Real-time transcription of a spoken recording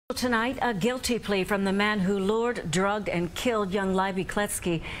Tonight, a guilty plea from the man who lured, drugged, and killed young Leiby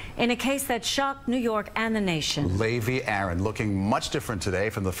Kletzky in a case that shocked New York and the nation. Levi Aron looking much different today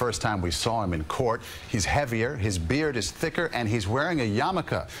from the first time we saw him in court. He's heavier, his beard is thicker, and he's wearing a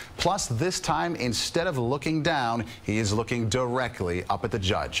yarmulke. Plus, this time, instead of looking down, he is looking directly up at the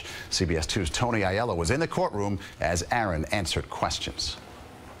judge. CBS 2's Tony Aiello was in the courtroom as Aron answered questions.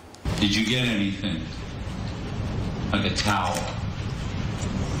 Did you get anything? Like a towel?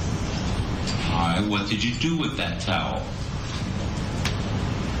 All right, what did you do with that towel?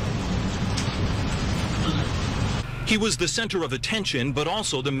 He was the center of attention, but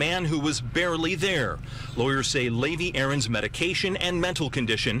also the man who was barely there. Lawyers say Levi Aron's medication and mental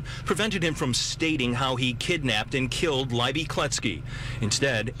condition prevented him from stating how he kidnapped and killed Leiby Kletzky.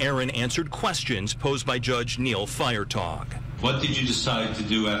 Instead, Aron answered questions posed by Judge Neil Feiertag. What did you decide to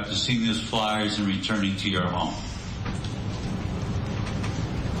do after seeing those flyers and returning to your home?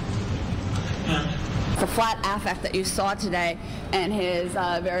 The flat affect that you saw today and his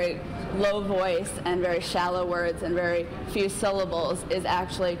very low voice and very shallow words and very few syllables is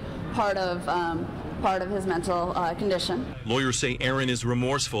actually part of his mental condition. Lawyers say Aron is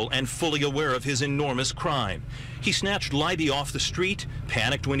remorseful and fully aware of his enormous crime. He snatched Leiby off the street,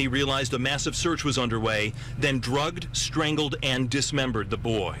 panicked when he realized a massive search was underway, then drugged, strangled, and dismembered the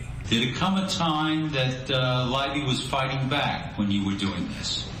boy. Did it come a time that Leiby was fighting back when you were doing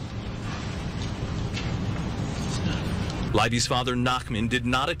this? Leiby's father, Nachman, did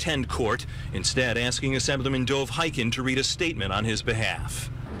not attend court, instead asking Assemblyman Dov Hikind to read a statement on his behalf.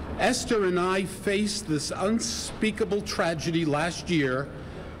 Esther and I faced this unspeakable tragedy last year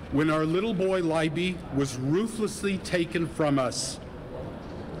when our little boy Leiby was ruthlessly taken from us.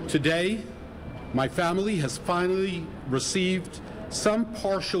 Today, my family has finally received some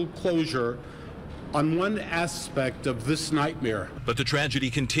partial closure on one aspect of this nightmare. But the tragedy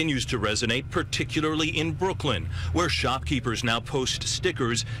continues to resonate, particularly in Brooklyn, where shopkeepers now post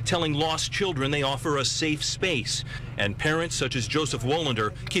stickers telling lost children they offer a safe space. And parents such as Joseph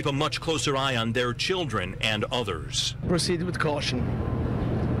Wollander keep a much closer eye on their children and others. Proceed with caution.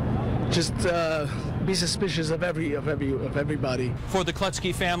 Just be suspicious of everybody. For the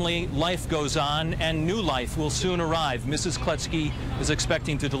Kletzky family, life goes on, and new life will soon arrive. Mrs. Kletzky is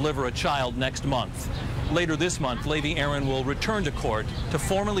expecting to deliver a child next month. Later this month, Levi Aron will return to court to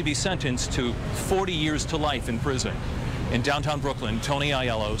formally be sentenced to 40 years to life in prison. In downtown Brooklyn, Tony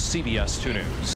Aiello, CBS 2 News.